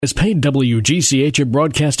Is paid WGCH a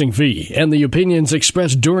broadcasting fee, and the opinions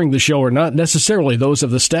expressed during the show are not necessarily those of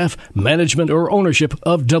the staff, management, or ownership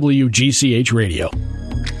of WGCH Radio.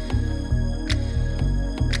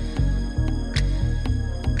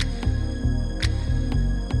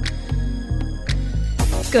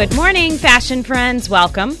 Good morning, fashion friends.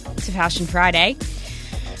 Welcome to Fashion Friday.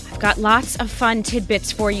 Got lots of fun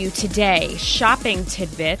tidbits for you today. Shopping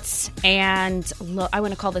tidbits and I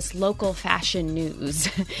want to call this local fashion news.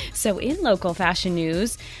 So in local fashion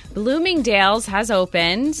news, Bloomingdale's has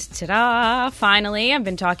opened. Ta-da! Finally, I've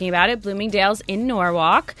been talking about it. Bloomingdale's in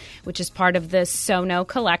Norwalk, which is part of the Sono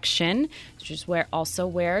collection, which is where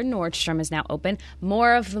Nordstrom is now open.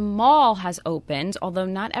 More of the mall has opened, although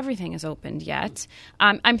not everything has opened yet.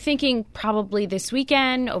 I'm thinking probably this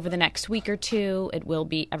weekend, over the next week or two,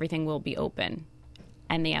 everything will be open.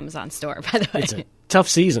 And the Amazon store, by the way. It's a tough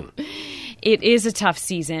season. It is a tough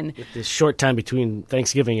season. With this short time between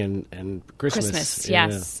Thanksgiving and Christmas.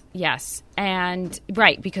 Yes. And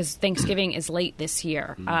right, because Thanksgiving is late this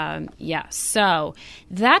year. Yes. So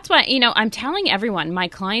that's why, I'm telling everyone, my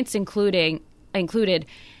clients included,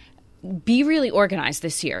 be really organized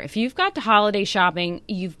this year. If you've got the holiday shopping,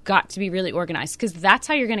 you've got to be really organized because that's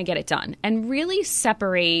how you're going to get it done. And really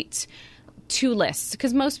separate two lists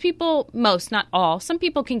because not all, some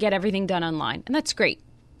people can get everything done online, and that's great.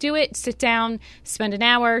 Do it, sit down, spend an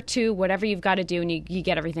hour or two, whatever you've got to do, and you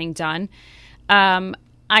get everything done.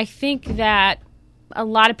 I think that a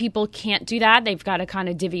lot of people can't do that. They've got to kind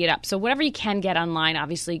of divvy it up. So whatever you can get online,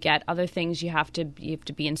 obviously get. Other things you have to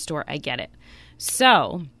be in store. I get it.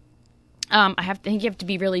 So I think you have to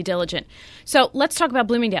be really diligent. So let's talk about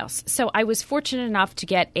Bloomingdale's. So I was fortunate enough to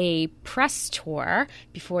get a press tour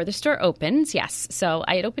before the store opens. Yes. So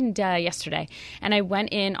I had opened yesterday, and I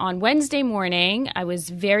went in on Wednesday morning. I was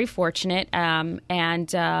very fortunate,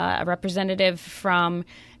 and a representative from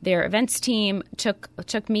their events team took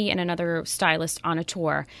me and another stylist on a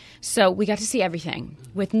tour. So we got to see everything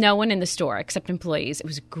with no one in the store except employees. It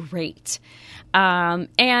was great.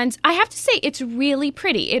 And I have to say, it's really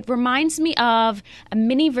pretty. It reminds me of a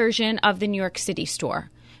mini version of the New York City store.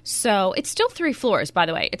 So it's still 3 floors, by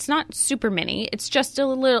the way. It's not super mini. It's just a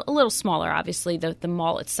little smaller. Obviously, the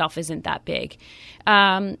mall itself isn't that big.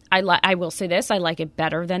 I will say this. I like it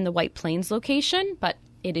better than the White Plains location, but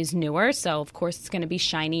it is newer, so of course it's going to be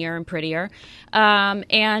shinier and prettier.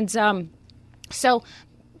 So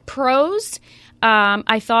pros,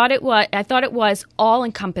 I thought it was all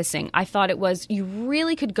encompassing. I thought it was, you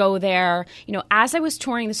really could go there. As I was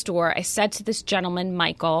touring the store, I said to this gentleman,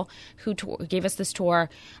 Michael, who gave us this tour,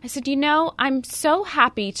 I said, I'm so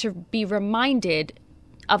happy to be reminded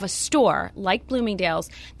of a store like Bloomingdale's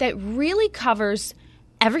that really covers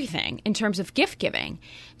everything in terms of gift giving.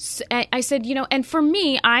 So I said, and for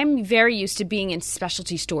me, I'm very used to being in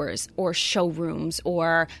specialty stores or showrooms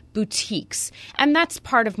or boutiques. And that's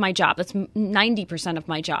part of my job. That's 90% of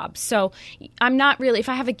my job. So I'm not really, if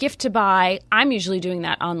I have a gift to buy, I'm usually doing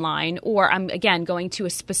that online, or I'm, again, going to a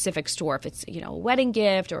specific store. If it's, a wedding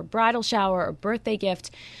gift or a bridal shower or birthday gift.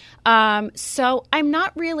 So I'm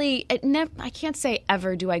not really, I can't say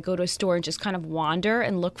ever do I go to a store and just kind of wander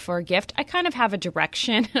and look for a gift. I kind of have a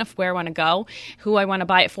direction of where I want to go, who I want to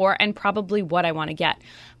buy it for, and probably what I want to get.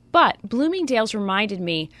 But Bloomingdale's reminded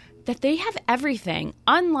me that they have everything,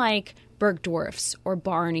 unlike Bergdorf's or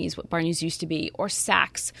Barney's, what Barney's used to be, or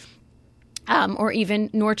Saks. Or even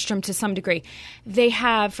Nordstrom to some degree. They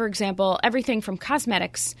have, for example, everything from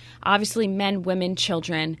cosmetics, obviously men, women,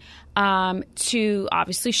 children, to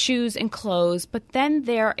obviously shoes and clothes. But then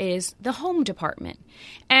there is the home department.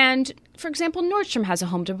 And, for example, Nordstrom has a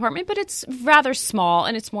home department, but it's rather small,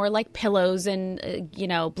 and it's more like pillows and,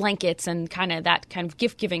 blankets and that kind of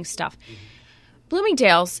gift-giving stuff.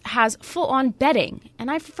 Bloomingdale's has full-on bedding,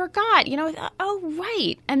 and I forgot, oh,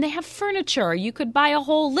 right, and they have furniture. You could buy a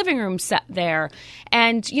whole living room set there,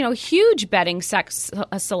 and, huge bedding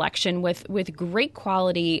selection with great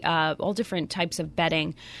quality, all different types of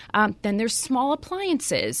bedding. Then there's small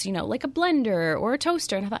appliances, like a blender or a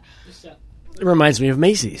toaster, and I thought, It reminds me of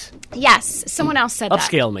Macy's. Yes, someone else said that.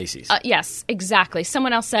 Upscale Macy's. Yes, exactly.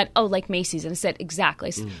 Someone else said, oh, like Macy's, and I said,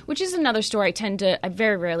 exactly, which is another store I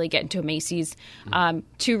very rarely get into a Macy's.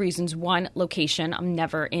 2 reasons. One, location. I'm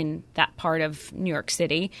never in that part of New York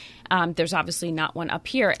City. There's obviously not one up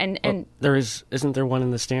here. And isn't there one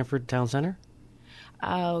in the Stanford Town Center?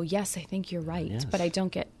 Oh, yes, I think you're right, yes. But I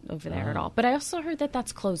don't get over there at all. But I also heard that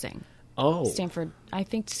that's closing. Oh. I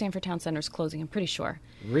think Stanford Town Center is closing, I'm pretty sure.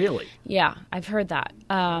 Really? Yeah, I've heard that.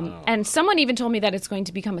 And someone even told me that it's going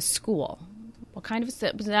to become a school. What kind of?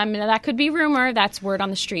 I mean, that could be rumor. That's word on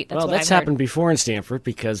the street. That's well, what that's I've heard. happened before in Stamford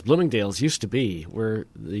because Bloomingdale's used to be where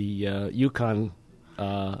the Yukon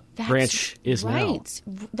branch is now. Right.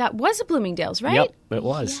 That was a Bloomingdale's, right? Yep, it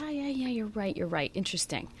was. Yeah. You're right.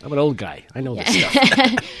 Interesting. I'm an old guy. I know this stuff.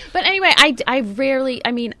 But anyway, I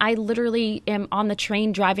literally am on the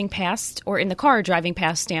train driving past or in the car driving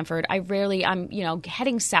past Stamford. I'm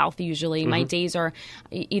heading south usually. My days are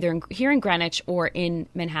either here in Greenwich or in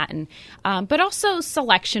Manhattan. But also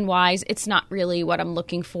selection-wise, it's not really what I'm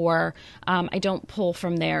looking for. I don't pull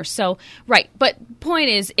from there. So, right. But point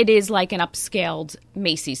is, it is like an upscaled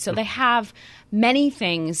Macy's. So they have many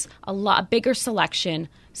things, a bigger selection,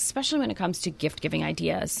 especially when it comes to gift-giving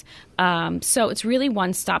ideas. So it's really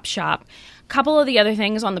one-stop shop. A couple of the other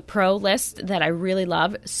things on the pro list that I really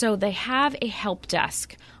love. So they have a help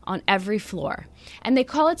desk on every floor. And they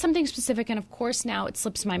call it something specific, and of course now it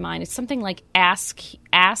slips my mind. It's something like Ask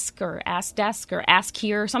or Ask Desk or Ask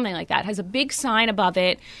Here or something like that. It has a big sign above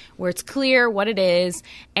it where it's clear what it is.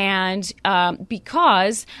 And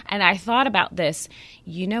because I thought about this,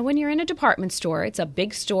 when you're in a department store, it's a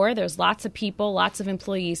big store, there's lots of people, lots of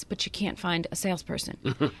employees, but you can't find a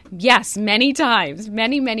salesperson. Yes, many times,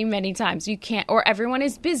 many times you can't, or everyone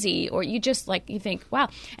is busy, or you just you think, wow.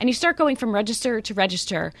 And you start going from register to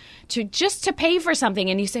register to just to pay for something,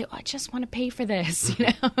 and you say, I just want to pay for this,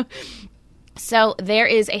 So there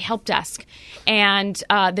is a help desk, and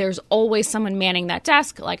there's always someone manning that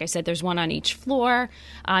desk. Like I said, there's one on each floor.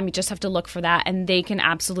 You just have to look for that, and they can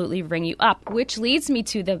absolutely ring you up, which leads me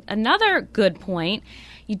to another good point.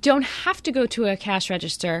 You don't have to go to a cash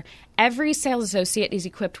register. Every sales associate is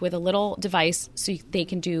equipped with a little device so they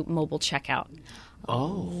can do mobile checkout.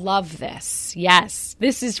 Oh. Love this. Yes.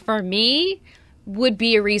 This is, for me, would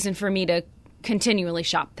be a reason for me to continually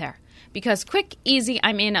shop there. Because quick, easy,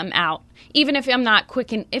 I'm in, I'm out. Even if I'm not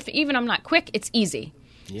quick, it's easy.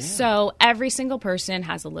 Yeah. So every single person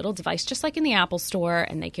has a little device, just like in the Apple Store,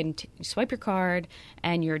 and they can swipe your card,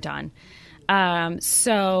 and you're done.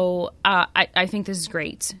 So I think this is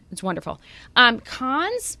great. It's wonderful.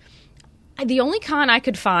 Cons, the only con I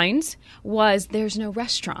could find was there's no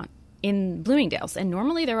restaurant in Bloomingdale's, and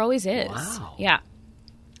normally there always is. Wow. Yeah.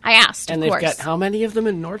 I asked, and of course. And they've got how many of them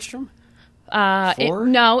in Nordstrom? 4?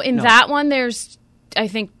 No, that one there's, I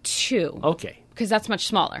think, 2. Okay. Because that's much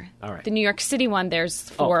smaller. All right. The New York City one, there's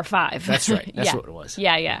 4 or 5. That's right. That's yeah. what it was.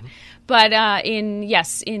 Yeah. Mm-hmm. But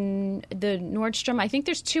in the Nordstrom, I think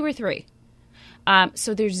there's 2 or 3.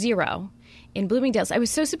 So there's 0 in Bloomingdale's. I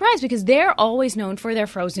was so surprised because they're always known for their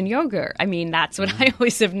frozen yogurt. I mean, that's what I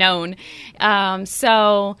always have known.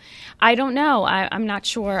 So I don't know. I'm not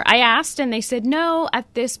sure. I asked, and they said, no,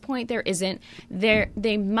 at this point there isn't.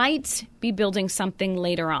 They might be building something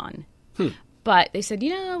later on. But they said,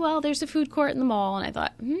 there's a food court in the mall. And I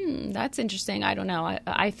thought, that's interesting. I don't know.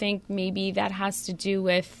 I think maybe that has to do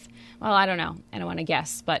with, I don't know. I don't want to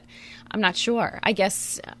guess, but I'm not sure.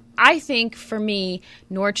 I think for me,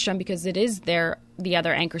 Nordstrom, because it is the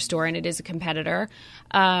other anchor store and it is a competitor,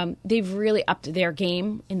 they've really upped their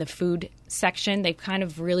game in the food section. They've kind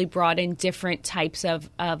of really brought in different types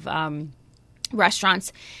of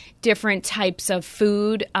restaurants, different types of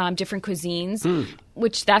food, different cuisines,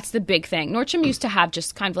 which that's the big thing. Nordstrom used to have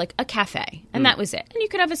just kind of like a cafe, and that was it. And you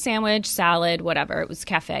could have a sandwich, salad, whatever. It was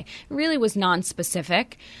cafe. It really was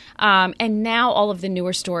non-specific. And now all of the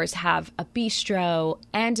newer stores have a bistro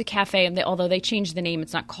and a cafe, and although they changed the name,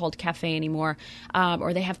 it's not called cafe anymore.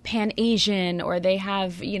 Or they have Pan-Asian, or they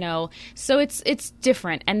have, so it's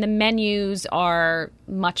different. And the menus are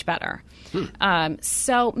much better.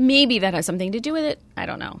 So maybe that has something to do with it. I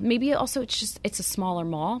don't know. Maybe also it's a smaller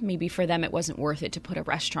mall. Maybe for them it wasn't worth it to put a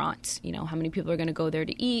restaurant. How many people are going to go there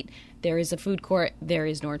to eat? There is a food court. There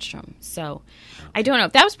is Nordstrom. So I don't know.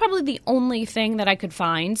 That was probably the only thing that I could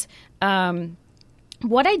find. The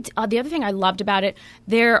other thing I loved about it,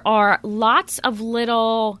 there are lots of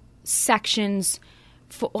little sections.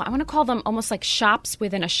 I want to call them almost like shops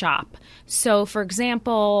within a shop. So, for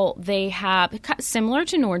example, they have, similar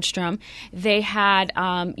to Nordstrom, they had,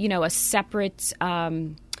 a separate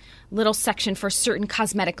little section for certain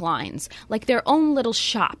cosmetic lines, like their own little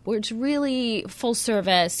shop where it's really full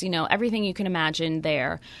service, everything you can imagine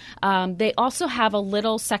there. They also have a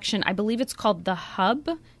little section, I believe it's called the Hub.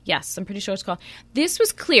 Yes, I'm pretty sure it's called. This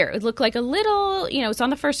was clear. It looked like a little, it's on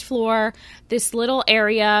the first floor, this little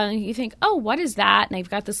area. And you think, oh, what is that? And they've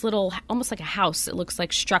got this little, almost like a house. It looks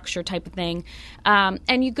like structure type of thing.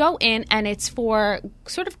 And you go in, and it's for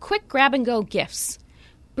sort of quick grab-and-go gifts.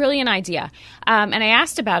 Brilliant idea. And I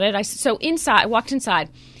asked about it. I walked inside.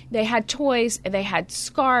 They had toys, they had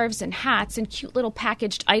scarves and hats and cute little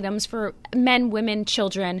packaged items for men, women,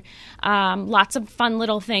 children. Lots of fun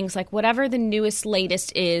little things, like whatever the newest,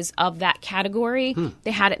 latest is of that category,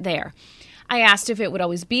 they had it there. I asked if it would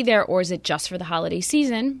always be there or is it just for the holiday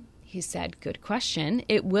season. He said, good question.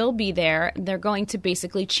 It will be there. They're going to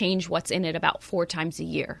basically change what's in it about 4 times a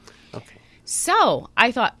year. Okay. So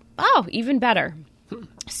I thought, oh, even better.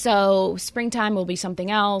 So springtime will be something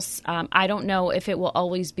else. I don't know if it will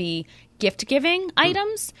always be gift-giving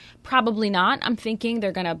items. Probably not. I'm thinking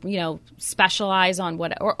they're going to, specialize on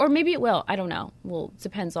what, or maybe it will. I don't know. Well, it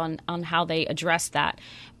depends on how they address that.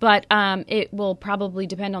 But it will probably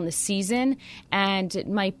depend on the season, and it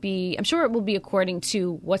might be, I'm sure it will be according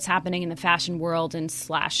to what's happening in the fashion world and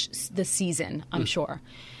 / the season, I'm sure.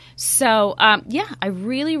 So, I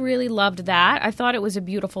really, really loved that. I thought it was a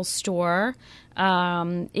beautiful store.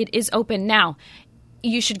 It is open now.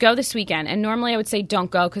 You should go this weekend. And normally I would say don't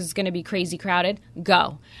go because it's going to be crazy crowded.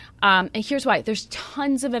 Go. And here's why. There's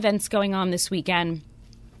tons of events going on this weekend.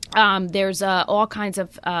 There's all kinds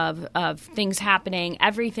of things happening,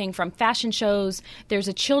 everything from fashion shows. There's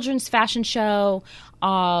a children's fashion show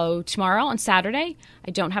tomorrow on Saturday. I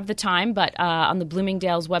don't have the time, but on the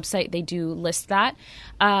Bloomingdale's website, they do list that.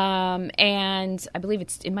 And I believe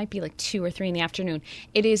it might be like 2 or 3 in the afternoon.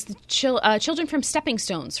 It is the children from Stepping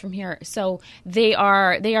Stones from here. So they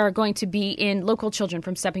are going to be local children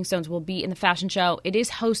from Stepping Stones will be in the fashion show. It is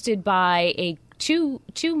hosted by two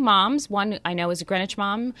moms. One I know is a Greenwich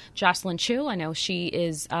mom, Jocelyn Chu. I know she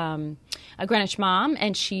is a Greenwich mom,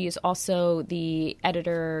 and she is also the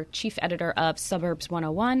chief editor of Suburbs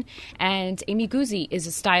 101. And Amy Guzzi is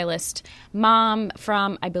a stylist mom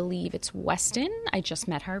from, I believe it's Weston. I just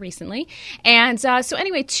met her recently. And so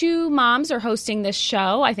anyway, 2 moms are hosting this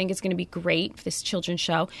show. I think it's going to be great, this children's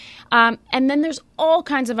show. And then there's all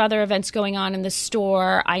kinds of other events going on in the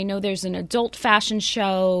store. I know there's an adult fashion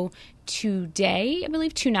show today, I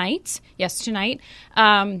believe, tonight. Yes, tonight.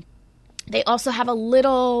 They also have a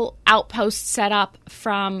little outpost set up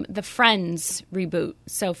from the Friends reboot,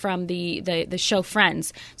 so from the show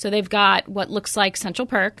Friends. So they've got what looks like Central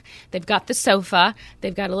Perk. They've got the sofa.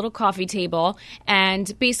 They've got a little coffee table.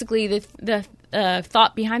 And basically the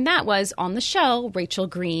thought behind that was, on the show, Rachel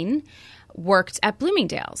Green worked at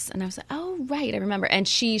Bloomingdale's. And I was like, oh, right, I remember. And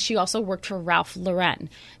she also worked for Ralph Lauren.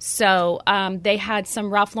 So they had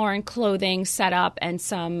some Ralph Lauren clothing set up and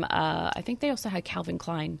some, I think they also had Calvin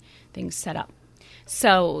Klein things set up.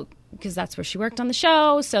 So, because that's where she worked on the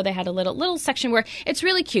show. So they had a little section where it's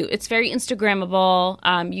really cute. It's very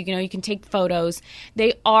Instagrammable. You can take photos.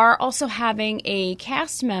 They are also having a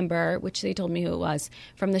cast member, which they told me who it was,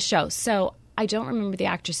 from the show. So I don't remember the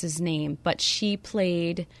actress's name, but she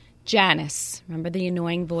played Janice. Remember the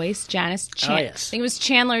annoying voice? Janice. Oh, yes. I think it was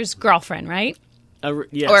Chandler's girlfriend, right?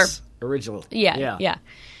 Yes. Original. Yeah.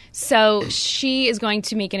 So she is going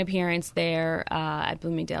to make an appearance there at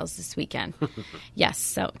Bloomingdale's this weekend. Yes.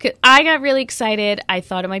 So I got really excited. I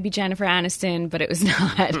thought it might be Jennifer Aniston, but it was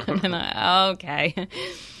not. And I'm like, okay.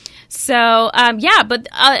 So,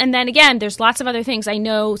 and then again, there's lots of other things. I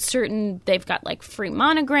know they've got like free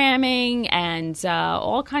monogramming and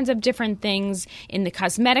all kinds of different things in the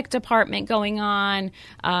cosmetic department going on,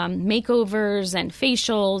 makeovers and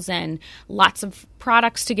facials and lots of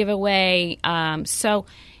products to give away. So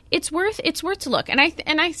it's worth to look. And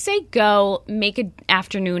I say go, make an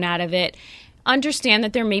afternoon out of it. Understand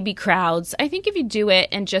that there may be crowds. I think if you do it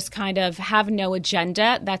and just kind of have no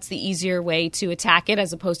agenda, that's the easier way to attack it,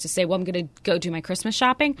 as opposed to say, well, I'm going to go do my Christmas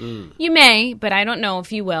shopping. You may, but I don't know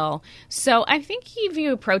if you will. So I think if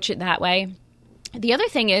you approach it that way. The other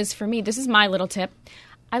thing is, for me, this is my little tip.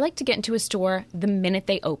 I like to get into a store the minute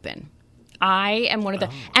they open. I am one of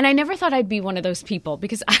and I never thought I'd be one of those people,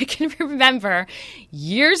 because I can remember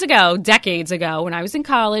years ago, decades ago, when I was in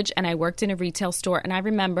college and I worked in a retail store, and I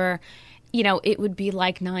remember, it would be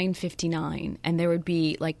like 9:59 and there would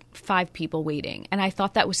be like 5 people waiting. And I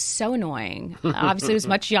thought that was so annoying. Obviously, I was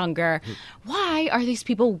much younger. Why are these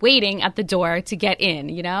people waiting at the door to get in,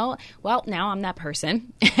 Well, now I'm that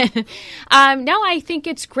person. Now I think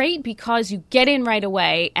it's great because you get in right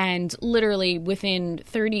away, and literally within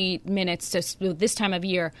 30 minutes to this time of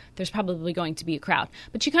year, there's probably going to be a crowd.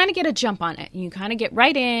 But you kind of get a jump on it. You kind of get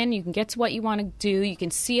right in. You can get to what you want to do. You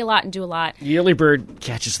can see a lot and do a lot. The early bird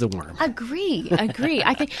catches the worm. Agree.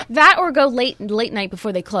 I think that, or go late night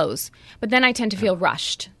before they close. But then I tend to feel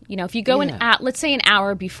rushed. If you go let's say an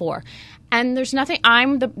hour before, and there's nothing.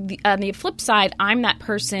 I'm on the flip side. I'm that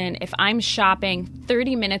person. If I'm shopping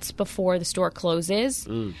 30 minutes before the store closes,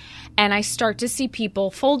 and I start to see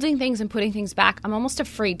people folding things and putting things back, I'm almost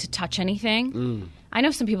afraid to touch anything. I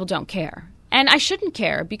know some people don't care. And I shouldn't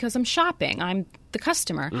care because I'm shopping. I'm the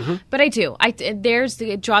customer. But I do.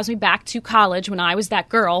 It draws me back to college when I was that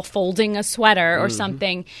girl folding a sweater or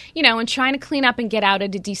something, and trying to clean up and get out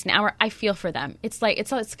at a decent hour. I feel for them. It's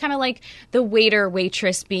kind of like the waiter,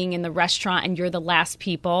 waitress being in the restaurant and you're the last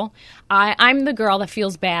people. I'm the girl that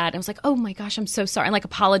feels bad. I was like, oh my gosh, I'm so sorry. And like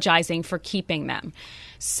apologizing for keeping them.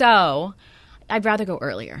 So I'd rather go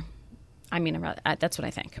earlier. That's what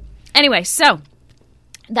I think. Anyway, so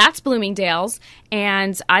that's Bloomingdale's,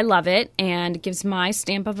 and I love it, and it gives my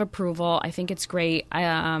stamp of approval. I think it's great.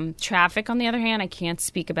 Traffic, on the other hand, I can't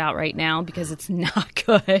speak about right now because it's not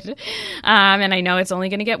good, and I know it's only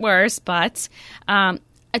going to get worse, but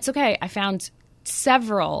it's okay. I found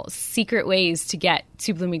several secret ways to get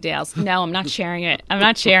to Bloomingdale's. No, I'm not sharing it.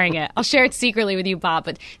 I'll share it secretly with you, Bob,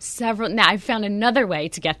 but now I found another way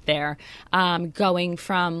to get there, going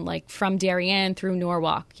from Darien through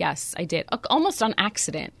Norwalk. Yes, I did. Almost on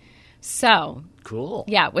accident. So cool.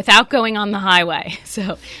 Yeah, without going on the highway.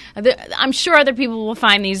 So I'm sure other people will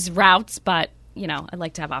find these routes, but I'd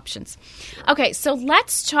like to have options. Okay, so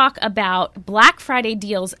let's talk about Black Friday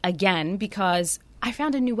deals again, because I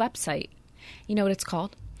found a new website. You know what it's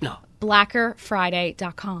called? No.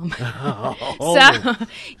 blackerfriday.com. So,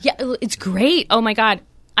 yeah, it's great. Oh, my God.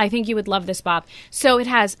 I think you would love this, Bob. So it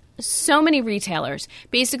has so many retailers.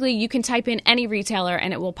 Basically, you can type in any retailer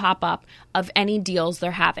and it will pop up of any deals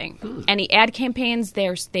they're having, any ad campaigns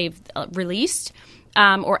they've released,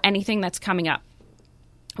 or anything that's coming up.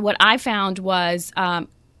 What I found was I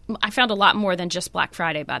found a lot more than just Black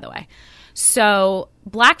Friday, by the way. So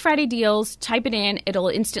Black Friday deals, type it in, it'll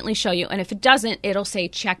instantly show you. And if it doesn't, it'll say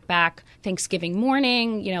check back Thanksgiving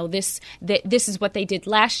morning. This is what they did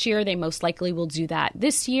last year. They most likely will do that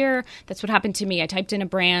this year. That's what happened to me. I typed in a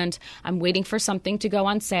brand. I'm waiting for something to go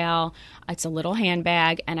on sale. It's a little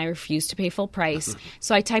handbag, and I refuse to pay full price.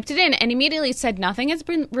 So I typed it in, and immediately it said nothing has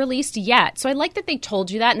been released yet. So I like that they told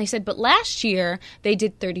you that. And they said, but last year they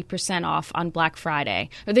did 30% off on Black Friday.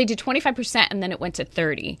 Or they did 25%, and then it went to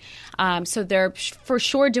 30%. So they're for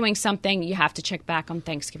sure doing something. You have to check back on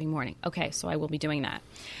Thanksgiving morning. Okay, so I will be doing that.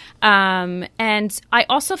 And I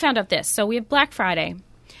also found out this. So we have Black Friday.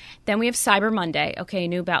 Then we have Cyber Monday. Okay, I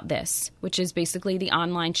knew about this, which is basically the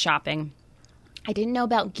online shopping. I didn't know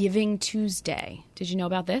about Giving Tuesday. Did you know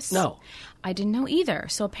about this? No. I didn't know either.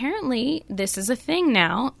 So apparently this is a thing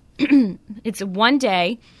now. It's a one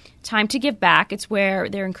day time to give back. It's where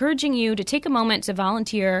they're encouraging you to take a moment to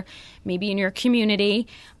volunteer, maybe in your community,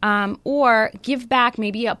 or give back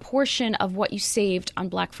maybe a portion of what you saved on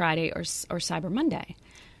Black Friday or Cyber Monday.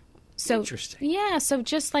 So interesting. Yeah, so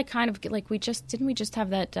just like kind of like we just have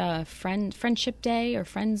that Friendship Day or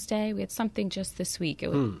Friends Day. We had something just this week.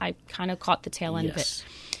 I kind of caught the tail end of it.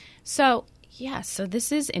 So yeah, so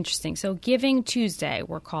this is interesting. So Giving Tuesday,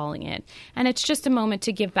 we're calling it. And it's just a moment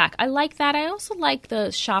to give back. I like that. I also like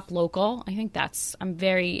the shop local. I think I'm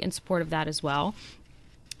very in support of that as well.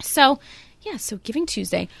 So yeah, so Giving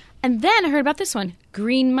Tuesday. And then I heard about this one,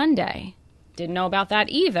 Green Monday. Didn't know about that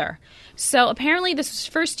either. So apparently this was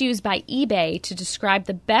first used by eBay to describe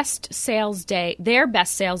their best sales day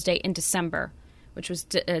in December, which was,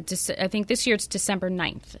 I think this year it's December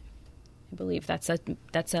 9th. I believe that's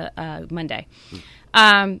a Monday.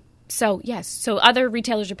 So yes, so other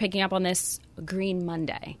retailers are picking up on this Green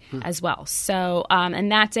Monday as well. So and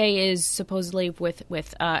that day is supposedly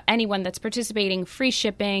with anyone that's participating, free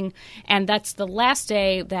shipping, and that's the last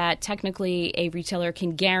day that technically a retailer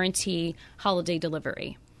can guarantee holiday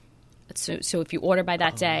delivery. So if you order by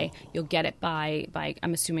that day, you'll get it by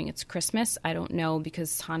I'm assuming it's Christmas. I don't know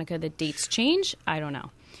because Hanukkah the dates change. I don't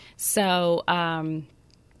know. So.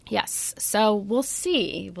 Yes. So we'll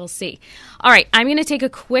see. All right. I'm going to take a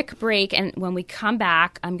quick break. And when we come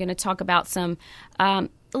back, I'm going to talk about some a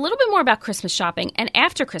little bit more about Christmas shopping and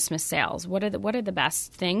after Christmas sales. What are the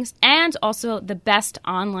best things? And also the best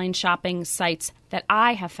online shopping sites that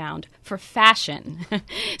I have found for fashion.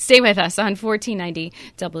 Stay with us on 1490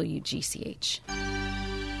 WGCH.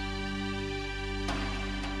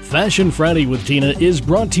 Fashion Friday with Tina is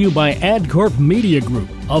brought to you by AdCorp Media Group,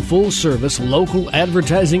 a full-service local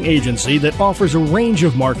advertising agency that offers a range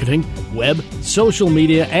of marketing, web, social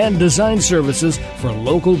media, and design services for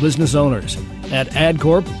local business owners. At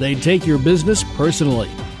AdCorp, they take your business personally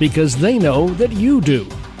because they know that you do.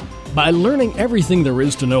 By learning everything there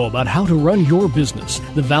is to know about how to run your business,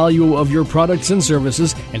 the value of your products and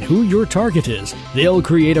services, and who your target is, they'll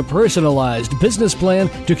create a personalized business plan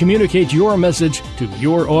to communicate your message to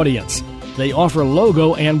your audience. They offer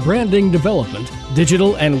logo and branding development,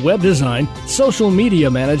 digital and web design, social media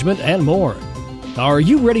management, and more. Are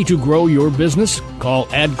you ready to grow your business? Call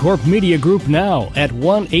AdCorp Media Group now at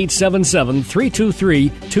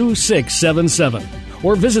 1-877-323-2677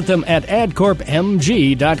 or visit them at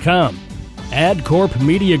adcorpmg.com. AdCorp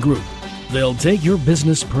Media Group. They'll take your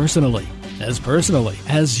business personally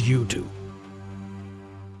as you do.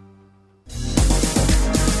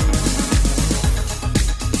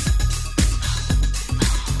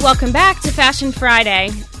 Welcome back to Fashion Friday.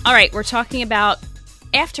 All right, we're talking about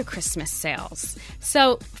after Christmas sales.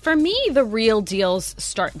 So for me, the real deals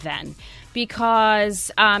start then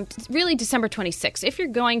because really December 26th. If you're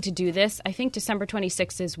going to do this, I think December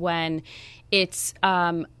 26th is when it's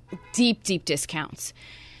deep discounts.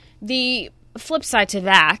 The flip side to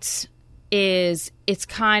that is it's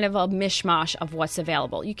kind of a mishmash of what's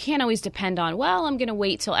available. You can't always depend on, well, I'm going to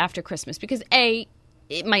wait till after Christmas because A,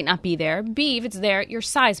 it might not be there. B, if it's there, your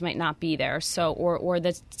size might not be there. So, or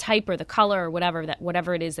the type or the color or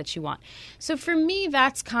whatever it is that you want. So for me,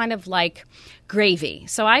 that's kind of like gravy.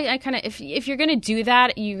 So I kind of, if you're going to do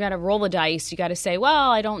that, you got to roll the dice. You got to say,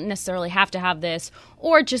 well, I don't necessarily have to have this,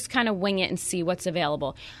 or just kind of wing it and see what's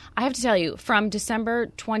available. I have to tell you, from December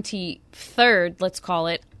 23rd, let's call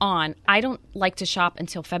it, on, I don't like to shop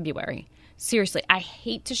until February. Seriously, I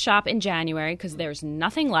hate to shop in January because there's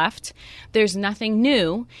nothing left. There's nothing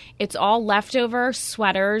new. It's all leftover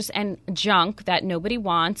sweaters and junk that nobody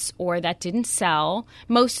wants or that didn't sell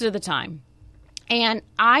most of the time. And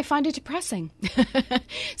I find it depressing.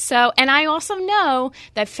 And I also know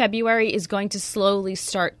that February is going to slowly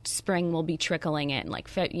start, spring will be trickling in, like,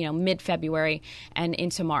 mid-February and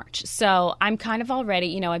into March. So I'm kind of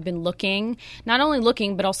already, I've been looking, not only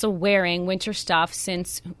looking, but also wearing winter stuff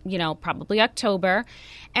since, probably October.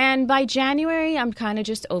 And by January, I'm kind of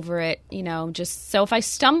just over it, so if I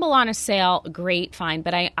stumble on a sale, great, fine.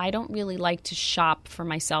 But I don't really like to shop for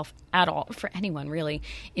myself at all, for anyone really,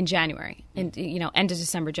 in January, and end of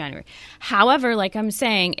December, January. However, like I'm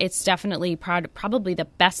saying, it's definitely probably the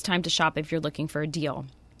best time to shop if you're looking for a deal.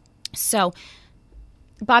 So,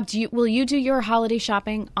 Bob, will you do your holiday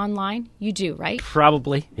shopping online? You do, right?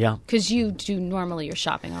 Probably, yeah. Because you do normally your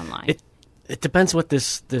shopping online. It depends what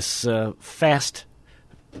this fast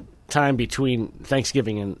time between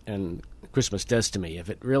Thanksgiving and Christmas does to me. If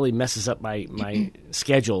it really messes up my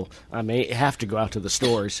schedule, I may have to go out to the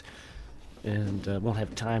stores and won't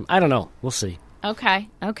have time. I don't know. We'll see. Okay.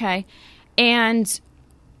 And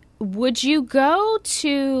would you go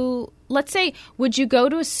to, let's say,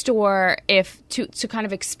 a store to kind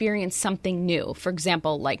of experience something new? For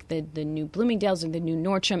example, like the new Bloomingdale's or the new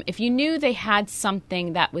Nordstrom. If you knew they had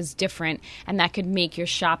something that was different and that could make your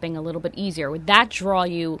shopping a little bit easier, would that draw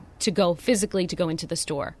you to go into the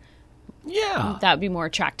store? Yeah. That would be more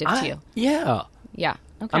attractive to you. Yeah. Yeah.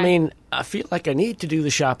 Okay. I mean, I feel like I need to do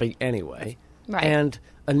the shopping anyway. Right. And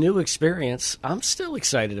a new experience, I'm still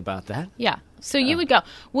excited about that. Yeah. So you would go.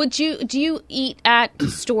 Do you eat at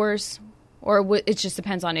stores, or it just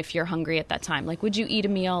depends on if you're hungry at that time? Like, would you eat a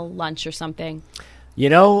meal, lunch or something?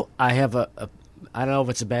 I have I don't know if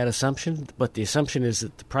it's a bad assumption, but the assumption is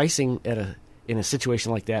that the pricing in a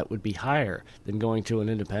situation like that would be higher than going to an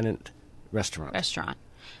independent restaurant.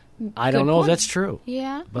 I don't know if that's true.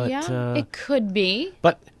 Yeah, but it could be.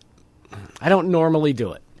 But I don't normally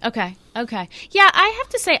do it. Okay. Yeah, I have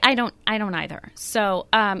to say I don't either. So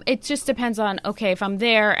it just depends on, if I'm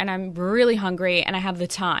there and I'm really hungry and I have the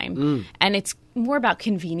time, and it's more about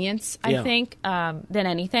convenience, I think, than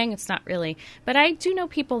anything. It's not really. But I do know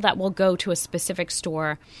people that will go to a specific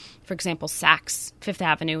store, for example, Saks, Fifth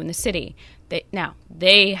Avenue in the city.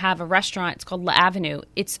 They have a restaurant. It's called L'Avenue.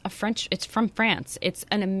 It's from France. It's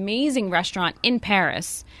an amazing restaurant in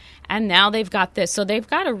Paris. And now they've got this. So they've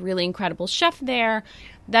got a really incredible chef there.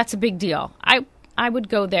 That's a big deal. I would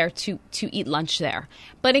go there to eat lunch there.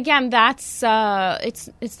 But again, that's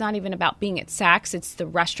it's not even about being at Saks. It's the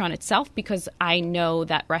restaurant itself, because I know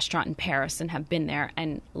that restaurant in Paris and have been there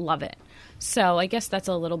and love it. So I guess that's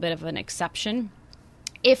a little bit of an exception.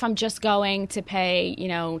 If I'm just going to pay,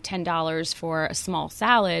 $10 for a small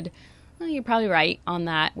salad, well, you're probably right on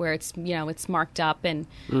that, where it's, it's marked up. And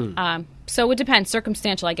so it depends.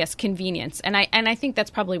 Circumstantial, I guess, convenience. And I think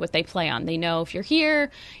that's probably what they play on. They know if you're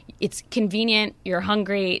here, it's convenient, you're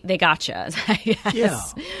hungry, they gotcha.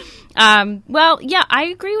 Yes. Yeah. Well, yeah, I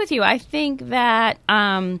agree with you. I think that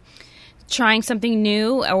trying something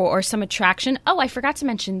new or some attraction. Oh, I forgot to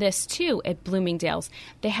mention this, too, at Bloomingdale's.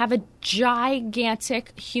 They have a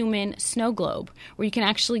gigantic human snow globe where you can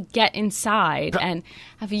actually get inside and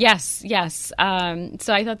have, yes. So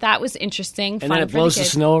I thought that was interesting. And then it blows the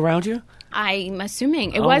snow around you? I'm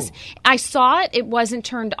assuming it was. I saw it. It wasn't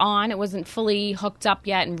turned on. It wasn't fully hooked up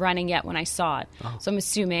yet and running yet when I saw it. So I'm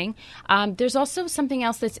assuming. There's also something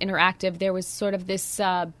else that's interactive. There was sort of this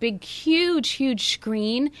big, huge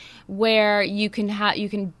screen where you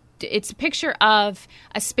can. It's a picture of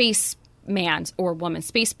a space man or woman,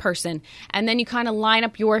 space person, and then you kind of line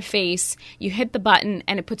up your face, you hit the button,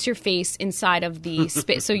 and it puts your face inside of the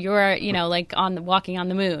space. So you're, like walking on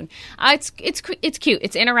the moon. It's cute.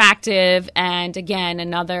 It's interactive, and again,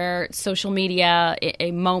 another social media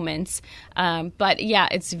moments. But yeah,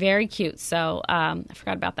 it's very cute. So I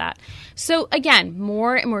forgot about that. So again,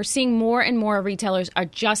 we're seeing more and more retailers are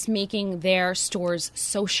just making their stores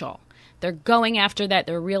social. They're going after that.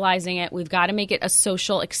 They're realizing it. We've got to make it a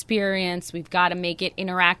social experience. We've got to make it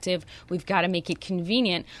interactive. We've got to make it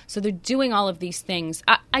convenient. So they're doing all of these things.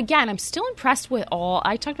 Again, I'm still impressed with all.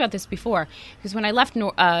 I talked about this before because when I left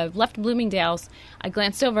Bloomingdale's, I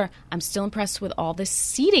glanced over. I'm still impressed with all this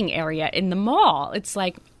seating area in the mall. It's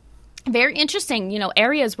like very interesting,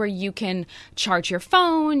 areas where you can charge your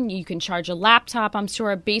phone, you can charge a laptop, I'm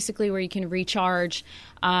sure, basically where you can recharge,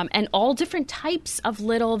 and all different types of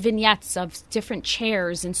little vignettes of different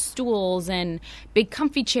chairs and stools and big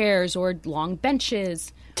comfy chairs or long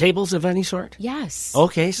benches. Tables of any sort? Yes.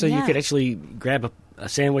 Okay, so you could actually grab a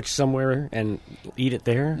sandwich somewhere and eat it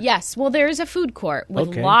there? Yes. Well, there is a food court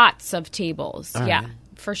with lots of tables. All right.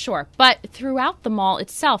 For sure. But throughout the mall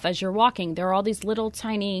itself, as you're walking, there are all these little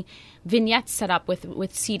tiny vignettes set up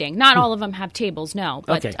with seating. Not all of them have tables, no.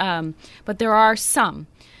 But but there are some.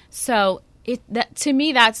 So to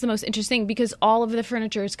me, that's the most interesting because all of the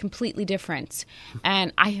furniture is completely different.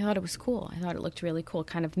 And I thought it was cool. I thought it looked really cool.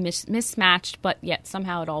 Kind of mismatched, but yet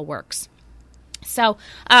somehow it all works. So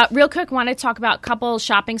real quick, want to talk about a couple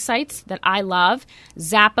shopping sites that I love.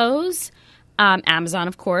 Zappos, Amazon,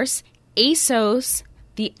 of course, ASOS,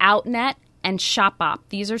 The Outnet, and Shopbop.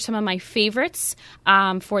 These are some of my favorites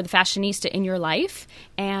for the fashionista in your life.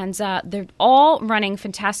 And they're all running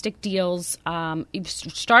fantastic deals,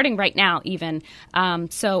 starting right now even.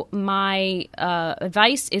 So my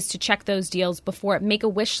advice is to check those deals before. Make a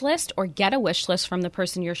wish list or get a wish list from the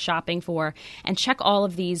person you're shopping for. And check all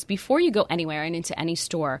of these before you go anywhere and into any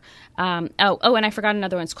store. And I forgot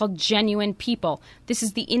another one. It's called Genuine People. This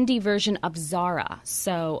is the indie version of Zara.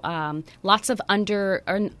 So lots of under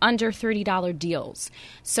 $30 deals.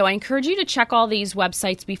 So I encourage you to check all these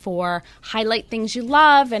websites before, highlight things you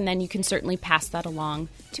love, and then you can certainly pass that along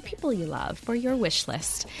to people you love for your wish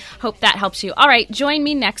list. Hope that helps you. All right, join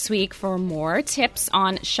me next week for more tips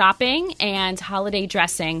on shopping and holiday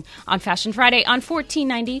dressing on Fashion Friday on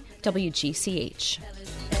 1490 WGCH.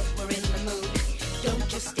 Don't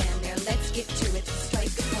just stand there, let's get to it. Strike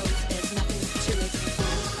a pose, there's nothing to it.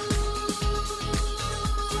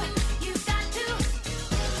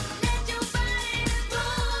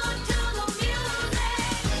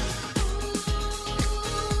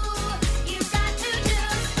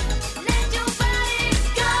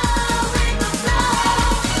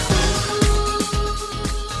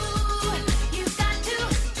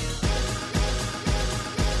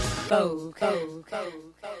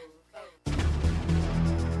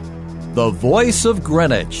 The voice of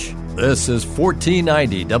Greenwich. This is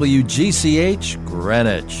 1490 WGCH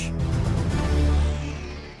Greenwich.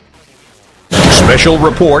 Special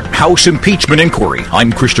Report House Impeachment Inquiry.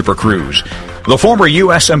 I'm Christopher Cruz. The former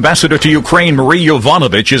U.S. Ambassador to Ukraine, Marie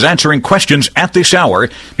Yovanovitch, is answering questions at this hour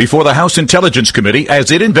before the House Intelligence Committee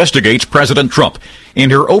as it investigates President Trump. In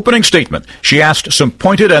her opening statement, she asked some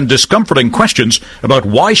pointed and discomforting questions about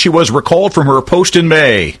why she was recalled from her post in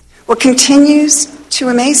May. What continues to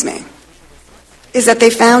amaze me is that they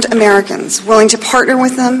found Americans willing to partner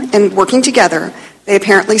with them, and working together, they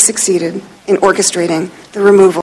apparently succeeded in orchestrating the removal